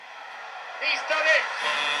He's done it!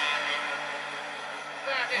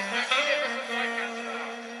 That is magnificent by Cantona.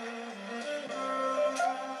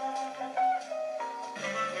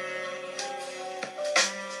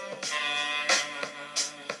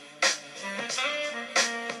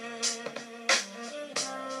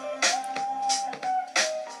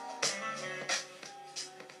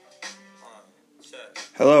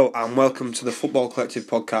 Hello and welcome to the Football Collective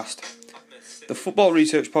podcast, the football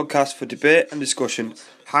research podcast for debate and discussion,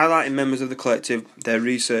 highlighting members of the collective, their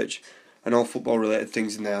research and all football related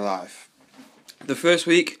things in their life. The first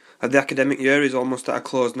week of the academic year is almost at a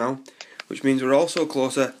close now, which means we're also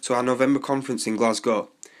closer to our November conference in Glasgow.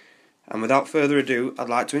 And without further ado, I'd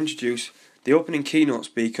like to introduce the opening keynote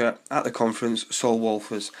speaker at the conference, Sol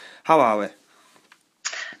Wolfers. How are we?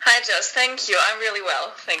 Hi Joss, thank you. I'm really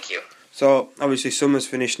well, thank you. So, obviously summer's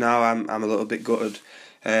finished now, I'm a little bit gutted.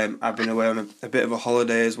 I've been away on a bit of a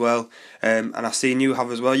holiday as well, and I've seen you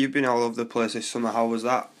have as well. You've been all over the place this summer. How was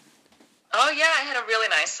that? Oh yeah, I had a really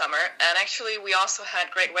nice summer, and actually we also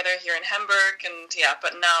had great weather here in Hamburg, and yeah,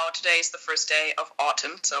 but now today is the first day of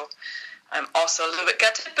autumn, so I'm also a little bit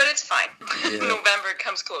gutted, but it's fine. Yeah. November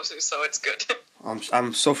comes closer, so it's good.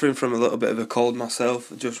 I'm suffering from a little bit of a cold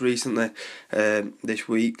myself just recently this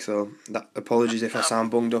week, so apologies if I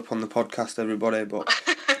sound bunged up on the podcast, everybody, but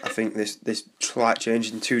I think this slight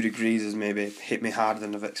change in 2 degrees has maybe hit me harder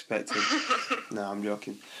than I've expected. No, I'm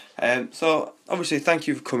joking. So, obviously, thank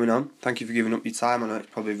you for coming on. Thank you for giving up your time. I know it's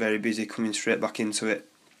probably very busy coming straight back into it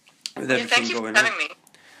with everything going on. Thank you for having me.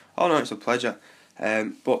 Oh no, it's a pleasure.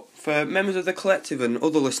 But for members of the collective and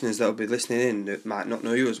other listeners that will be listening in that might not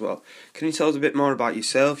know you as well, can you tell us a bit more about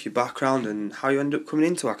yourself, your background, and how you ended up coming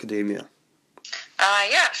into academia?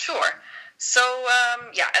 Yeah, sure. So,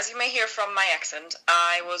 as you may hear from my accent,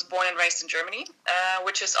 I was born and raised in Germany,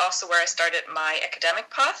 which is also where I started my academic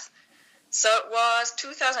path. So it was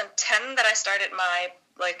 2010 that I started my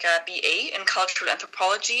BA in cultural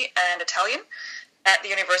anthropology and Italian at the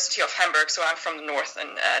University of Hamburg. So I'm from the north in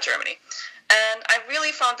Germany. And I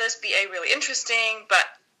really found this BA really interesting, but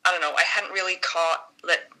I don't know, I hadn't really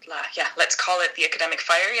let's call it the academic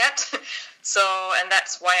fire yet. And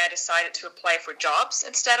that's why I decided to apply for jobs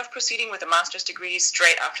instead of proceeding with a master's degree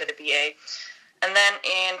straight after the BA. And then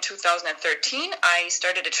in 2013, I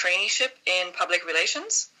started a traineeship in public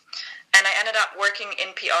relations, and I ended up working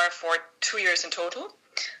in PR for 2 years in total.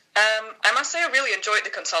 I must say I really enjoyed the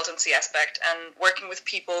consultancy aspect and working with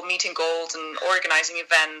people, meeting goals and organizing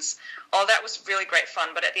events. All that was really great fun,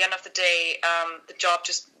 but at the end of the day, the job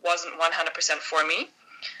just wasn't 100% for me.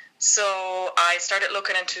 So I started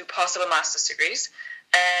looking into possible master's degrees,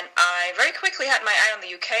 and I very quickly had my eye on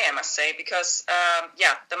the UK, I must say, because,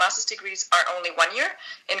 the master's degrees are only 1 year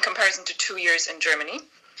in comparison to 2 years in Germany.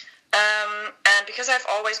 And because I've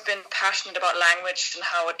always been passionate about language and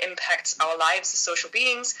how it impacts our lives as social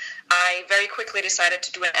beings, I very quickly decided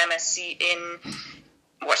to do an MSc in,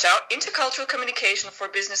 intercultural communication for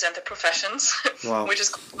business and the professions, wow. Which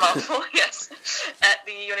is a mouthful, yes, at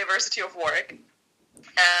the University of Warwick.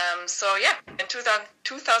 In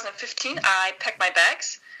 2015, I packed my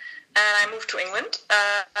bags and I moved to England,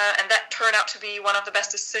 and that turned out to be one of the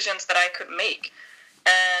best decisions that I could make.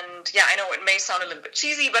 And yeah, I know it may sound a little bit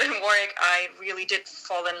cheesy, but in Warwick, I really did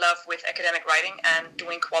fall in love with academic writing and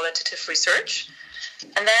doing qualitative research.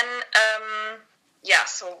 And then,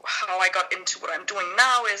 so how I got into what I'm doing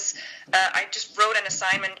now is I just wrote an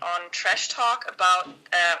assignment on trash talk about,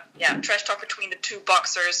 trash talk between the two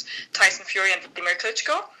boxers, Tyson Fury and Vladimir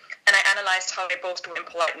Klitschko. And I analyzed how they both do in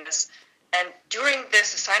politeness. And during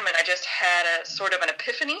this assignment, I just had a sort of an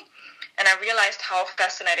epiphany. And I realized how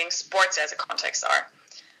fascinating sports as a context are.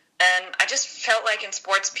 And I just felt like in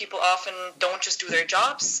sports, people often don't just do their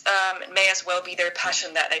jobs. It may as well be their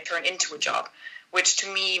passion that they turn into a job, which to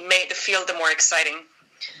me made the field the more exciting.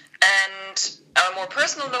 And on a more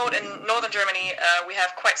personal note, in northern Germany, we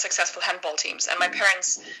have quite successful handball teams. And my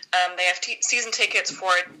parents, they have season tickets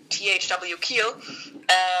for THW Kiel.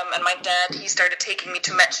 And my dad, he started taking me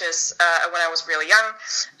to matches when I was really young.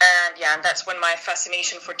 And that's when my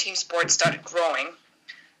fascination for team sports started growing.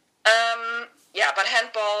 But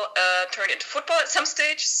handball turned into football at some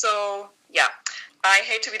stage. So, I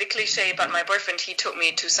hate to be the cliche, but my boyfriend, he took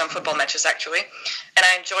me to some football matches, actually. And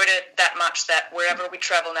I enjoyed it that much that wherever we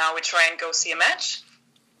travel now, we try and go see a match.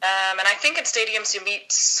 And I think in stadiums, you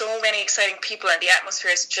meet so many exciting people, and the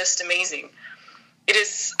atmosphere is just amazing. It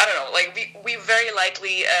is, we very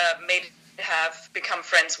likely have become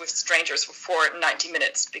friends with strangers for 90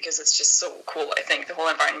 minutes because it's just so cool, I think, the whole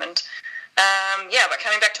environment. But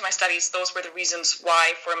coming back to my studies, those were the reasons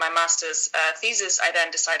why for my master's thesis, I then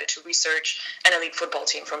decided to research an elite football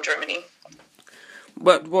team from Germany.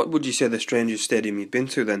 What would you say the strangest stadium you've been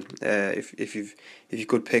to then? If you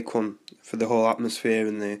could pick one for the whole atmosphere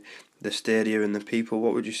and the stadia and the people,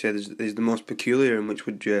 what would you say is the most peculiar, and which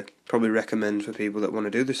would you probably recommend for people that want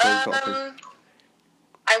to do the same sort of thing?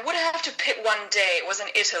 I would have to pick one day. It was in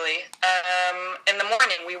Italy. In the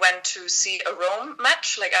morning, we went to see a Rome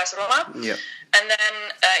match, like AS Roma. Yeah. And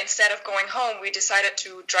then instead of going home, we decided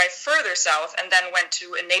to drive further south and then went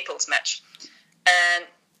to a Naples match. And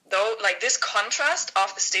though, like, this contrast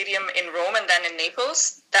of the stadium in Rome and then in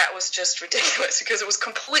Naples, that was just ridiculous because it was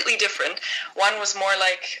completely different. One was more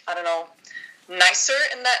like, I don't know, nicer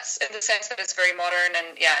in the sense that it's very modern,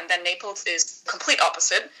 and then Naples is complete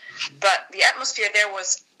opposite. But the atmosphere there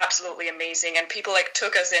was absolutely amazing, and people like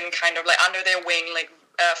took us in kind of like under their wing, like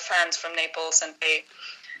fans from Naples, and they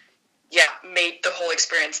made the whole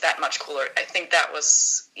experience that much cooler. I think that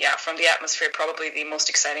was from the atmosphere probably the most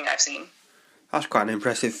exciting I've seen. That's quite an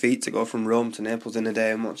impressive feat to go from Rome to Naples in a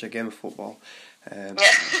day and watch a game of football.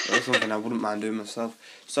 That's something I wouldn't mind doing myself.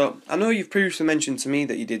 So, I know you've previously mentioned to me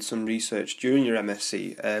that you did some research during your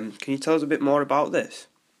MSc. Can you tell us a bit more about this?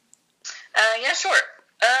 Yeah, sure.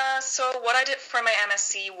 So what I did for my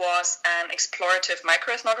MSc was an explorative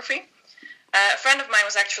microethnography. A friend of mine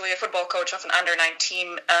was actually a football coach of an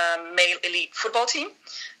under-19 male elite football team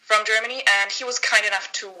from Germany, and he was kind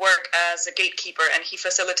enough to work as a gatekeeper, and he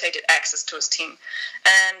facilitated access to his team.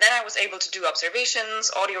 And then I was able to do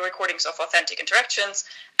observations, audio recordings of authentic interactions,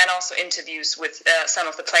 and also interviews with some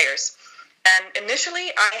of the players. And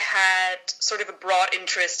initially, I had sort of a broad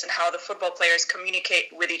interest in how the football players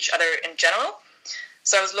communicate with each other in general.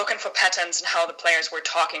 So I was looking for patterns in how the players were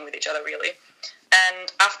talking with each other, really.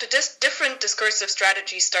 And after different discursive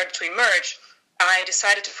strategies started to emerge, I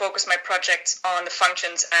decided to focus my project on the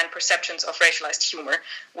functions and perceptions of racialized humor,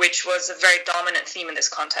 which was a very dominant theme in this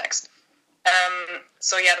context.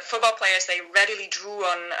 The football players, they readily drew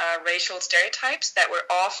on racial stereotypes that were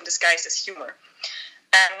often disguised as humor.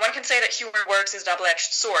 And one can say that humor works as a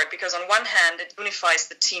double-edged sword, because on one hand, it unifies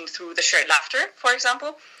the team through the shared laughter, for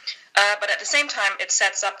example, but at the same time, it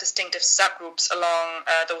sets up distinctive subgroups along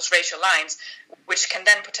those racial lines, which can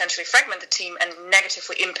then potentially fragment the team and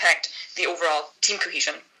negatively impact the overall team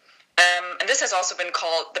cohesion. And this has also been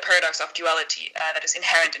called the paradox of duality that is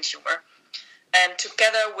inherent in humor. And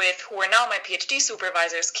together with who are now my PhD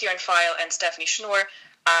supervisors, Kieran Feil and Stephanie Schnoor,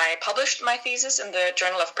 I published my thesis in the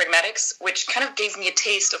Journal of Pragmatics, which kind of gave me a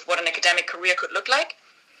taste of what an academic career could look like.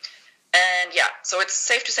 And so it's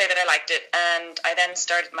safe to say that I liked it. And I then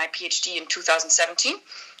started my PhD in 2017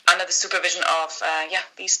 under the supervision of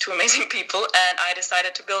these two amazing people. And I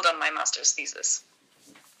decided to build on my master's thesis.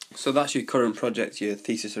 So that's your current project, your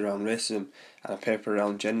thesis around racism and a paper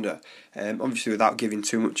around gender. Obviously, without giving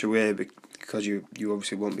too much away, because you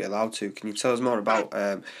obviously won't be allowed to. Can you tell us more about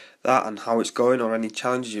that and how it's going, or any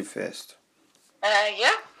challenges you've faced?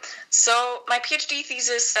 So my PhD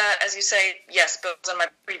thesis, as you say, builds on my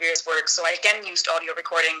previous work. So I again used audio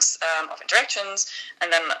recordings of interactions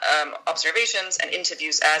and then observations and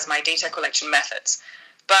interviews as my data collection methods.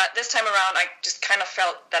 But this time around, I just kind of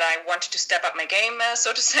felt that I wanted to step up my game,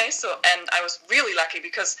 so to say. And I was really lucky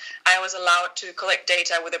because I was allowed to collect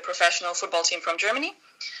data with a professional football team from Germany.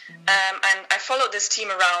 And I followed this team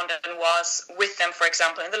around and was with them, for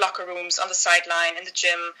example, in the locker rooms, on the sideline, in the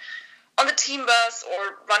gym, on the team bus,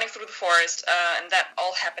 or running through the forest. And that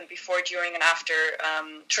all happened before, during, and after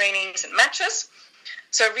trainings and matches.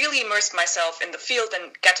 So I really immersed myself in the field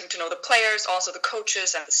and getting to know the players, also the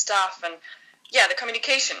coaches and the staff, and the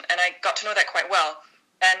communication, and I got to know that quite well.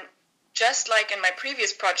 And just like in my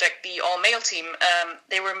previous project, the all-male team,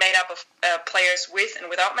 they were made up of players with and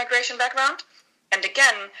without migration background. And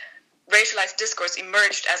again, racialized discourse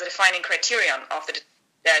emerged as a defining criterion of the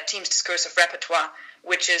team's discursive repertoire,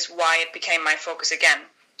 which is why it became my focus again.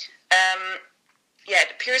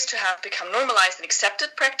 It appears to have become normalized and accepted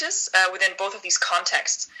practice within both of these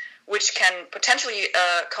contexts, which can potentially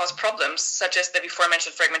cause problems, such as the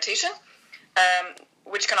before-mentioned fragmentation,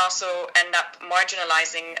 which can also end up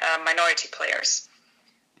marginalizing minority players.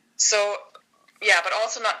 So, but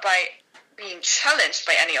also not by being challenged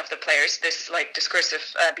by any of the players, this discursive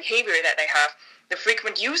behavior that they have. The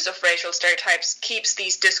frequent use of racial stereotypes keeps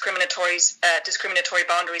these discriminatory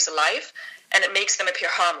boundaries alive, and it makes them appear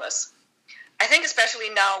harmless. I think especially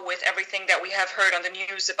now with everything that we have heard on the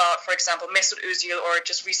news about, for example, Mesut Özil or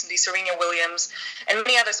just recently Serena Williams and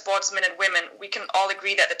many other sportsmen and women, we can all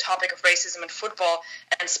agree that the topic of racism in football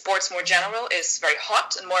and sports more general is very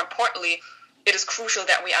hot, and more importantly, it is crucial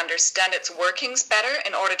that we understand its workings better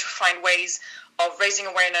in order to find ways of raising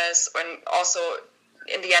awareness and also,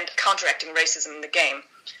 in the end, counteracting racism in the game.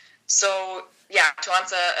 So, to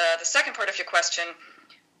answer the second part of your question,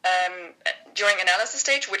 during analysis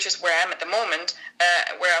stage, which is where I am at the moment,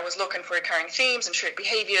 where I was looking for recurring themes and shared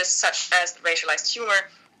behaviors such as racialized humor,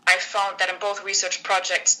 I found that in both research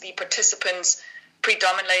projects, the participants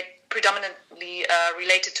predominantly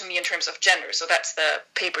related to me in terms of gender. So that's the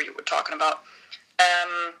paper you were talking about.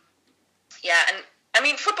 And I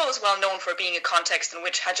mean, football is well known for being a context in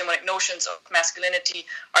which hegemonic notions of masculinity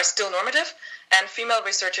are still normative, and female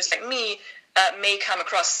researchers like me may come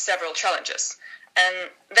across several challenges. And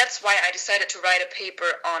that's why I decided to write a paper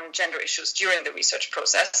on gender issues during the research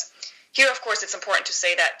process. Here, of course, it's important to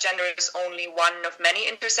say that gender is only one of many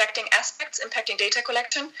intersecting aspects impacting data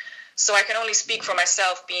collection, so I can only speak for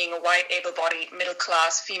myself being a white, able-bodied,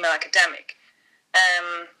 middle-class female academic.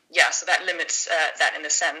 So that limits that in a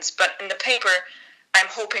sense. But in the paper, I'm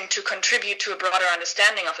hoping to contribute to a broader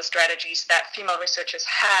understanding of the strategies that female researchers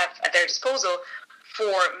have at their disposal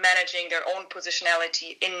for managing their own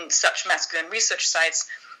positionality in such masculine research sites,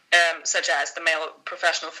 such as the male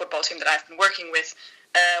professional football team that I've been working with,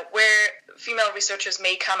 where female researchers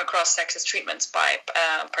may come across sexist treatments by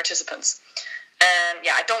participants. And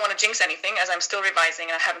I don't want to jinx anything as I'm still revising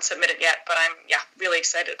and I haven't submitted yet, but I'm really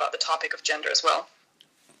excited about the topic of gender as well.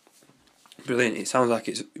 Brilliant. It sounds like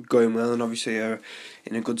it's going well, and obviously you're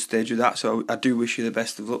in a good stage with that, so I do wish you the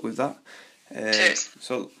best of luck with that. Cheers.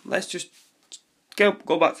 So let's just go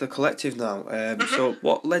back to the collective now. So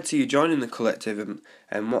what led to you joining the collective,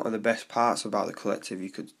 and what are the best parts about the collective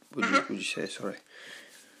would you say, sorry?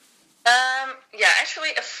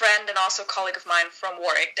 Actually a friend and also colleague of mine from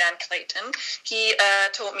Warwick, Dan Clayton, he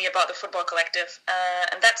told me about the football collective,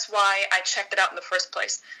 and that's why I checked it out in the first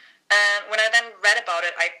place. And when I then read about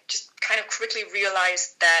it, I just kind of quickly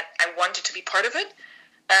realized that I wanted to be part of it.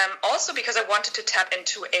 Also because I wanted to tap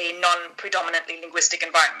into a non-predominantly linguistic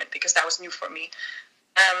environment, because that was new for me.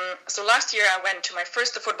 So last year I went to my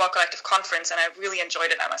first The Football Collective conference, and I really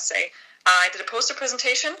enjoyed it, I must say. I did a poster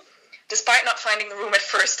presentation. Despite not finding the room at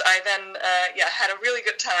first, I then had a really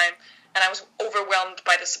good time, and I was overwhelmed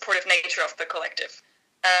by the supportive nature of the collective.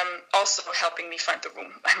 Also helping me find the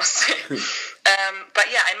room, I must say.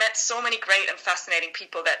 I met so many great and fascinating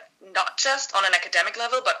people that not just on an academic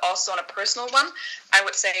level, but also on a personal one, I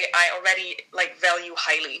would say I already value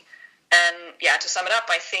highly. And to sum it up,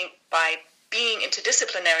 I think by being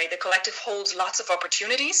interdisciplinary, the collective holds lots of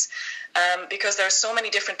opportunities because there are so many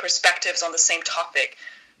different perspectives on the same topic.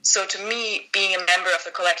 So to me, being a member of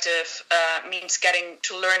the collective means getting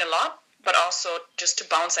to learn a lot, but also just to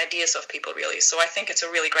bounce ideas off people, really. So I think it's a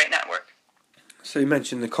really great network. So you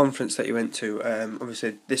mentioned the conference that you went to,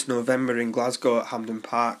 obviously this November in Glasgow at Hampden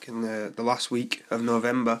Park, in the last week of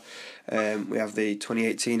November. We have the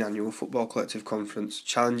 2018 Annual Football Collective Conference,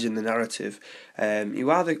 Challenging the Narrative. You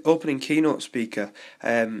are the opening keynote speaker.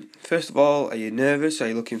 First of all, are you nervous? Are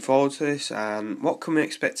you looking forward to this? And what can we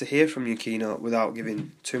expect to hear from your keynote without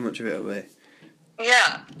giving too much of it away?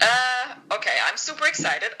 Okay, I'm super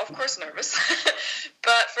excited, of course nervous,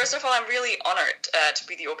 but first of all, I'm really honored to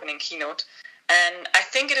be the opening keynote, and I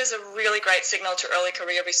think it is a really great signal to early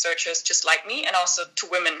career researchers just like me, and also to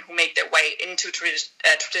women who make their way into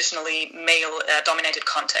traditionally male-dominated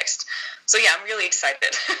context. So I'm really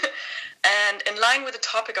excited. And in line with the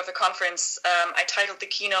topic of the conference, I titled the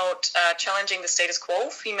keynote, Challenging the Status Quo,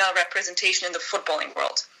 Female Representation in the Footballing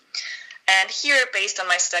World. And here, based on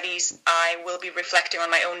my studies, I will be reflecting on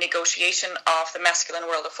my own negotiation of the masculine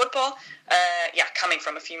world of football, coming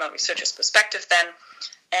from a female researcher's perspective then.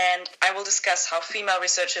 And I will discuss how female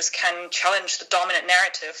researchers can challenge the dominant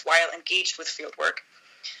narrative while engaged with fieldwork.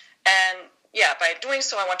 And by doing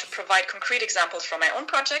so, I want to provide concrete examples from my own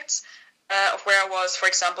projects of where I was, for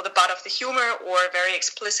example, the butt of the humor, or very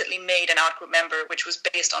explicitly made an outgroup member, which was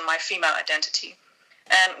based on my female identity.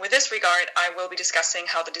 And with this regard, I will be discussing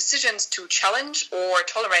how the decisions to challenge or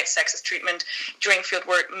tolerate sexist treatment during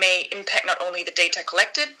fieldwork may impact not only the data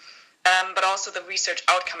collected, but also the research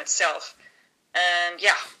outcome itself. And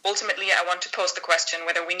ultimately, I want to pose the question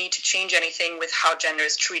whether we need to change anything with how gender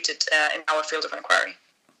is treated in our field of inquiry.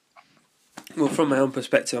 Well, from my own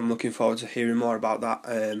perspective, I'm looking forward to hearing more about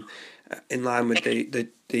that. In line with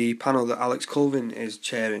the panel that Alex Colvin is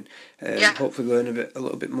chairing, hopefully learn a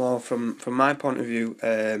little bit more from my point of view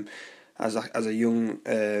as a young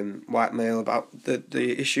white male about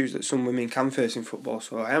the issues that some women can face in football.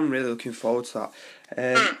 So I am really looking forward to that.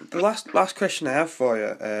 The last question I have for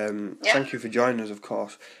you, thank you for joining us, of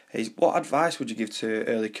course, is what advice would you give to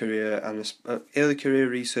early career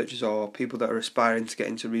researchers, or people that are aspiring to get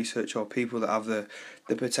into research, or people that have the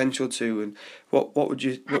potential to, and what would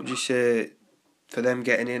you say for them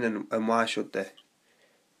getting in, and why should they?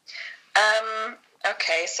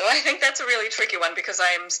 Okay, so I think that's a really tricky one because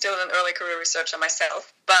I'm still an early career researcher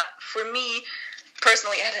myself. But for me,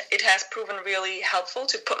 personally, it has proven really helpful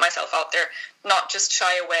to put myself out there, not just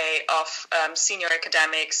shy away of senior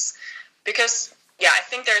academics, because yeah, I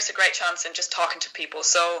think there's a great chance in just talking to people.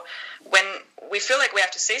 So when we feel like we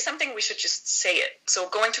have to say something, we should just say it. So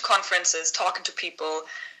going to conferences, talking to people,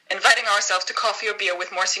 inviting ourselves to coffee or beer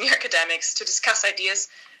with more senior academics to discuss ideas,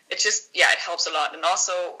 it just, yeah, it helps a lot. And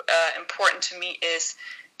also important to me is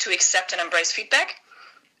to accept and embrace feedback.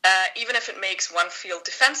 Even if it makes one feel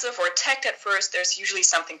defensive or attacked at first, there's usually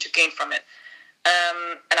something to gain from it.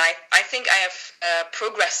 And I think I have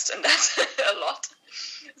progressed in that a lot.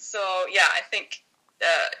 So, yeah, I think,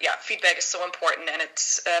 feedback is so important, and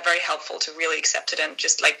it's very helpful to really accept it and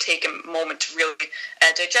just, like, take a moment to really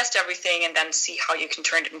digest everything and then see how you can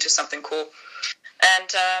turn it into something cool. And,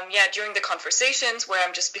 during the conversations where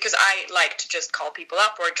because I like to just call people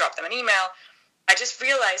up or drop them an email, I just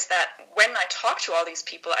realized that when I talk to all these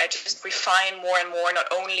people, I just refine more and more, not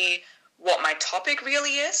only what my topic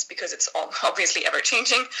really is, because it's obviously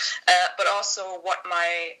ever-changing, but also what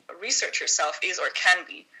my researcher self is or can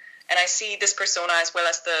be. And I see this persona as well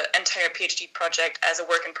as the entire PhD project as a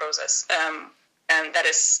work in process. And that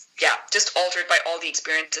is, just altered by all the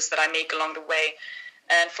experiences that I make along the way.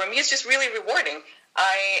 And for me, it's just really rewarding.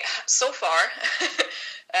 So far,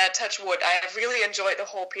 touch wood, I have really enjoyed the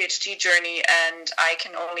whole PhD journey, and I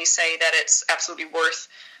can only say that it's absolutely worth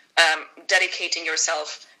dedicating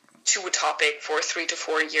yourself to a topic for 3 to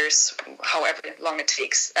 4 years, however long it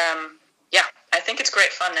takes. I think it's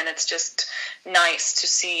great fun, and it's just nice to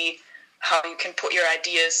see how you can put your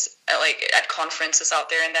ideas at conferences out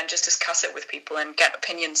there and then just discuss it with people and get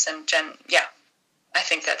opinions. And I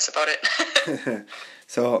think that's about it.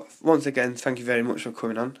 So, once again, thank you very much for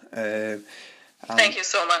coming on. Thank you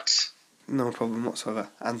so much. No problem whatsoever.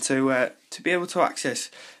 And to be able to access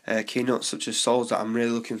keynotes such as Sol's that I'm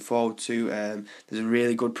really looking forward to, there's a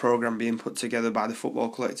really good programme being put together by the Football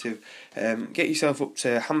Collective. Get yourself up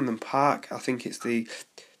to Hampden Park. I think it's the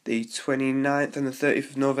 29th and the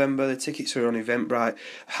 30th of November. The tickets are on Eventbrite.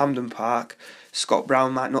 Hampden Park. Scott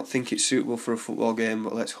Brown might not think it's suitable for a football game,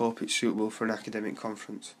 but let's hope it's suitable for an academic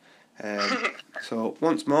conference. So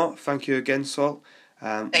once more, thank you again, Sol.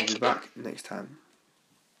 We'll be back next time.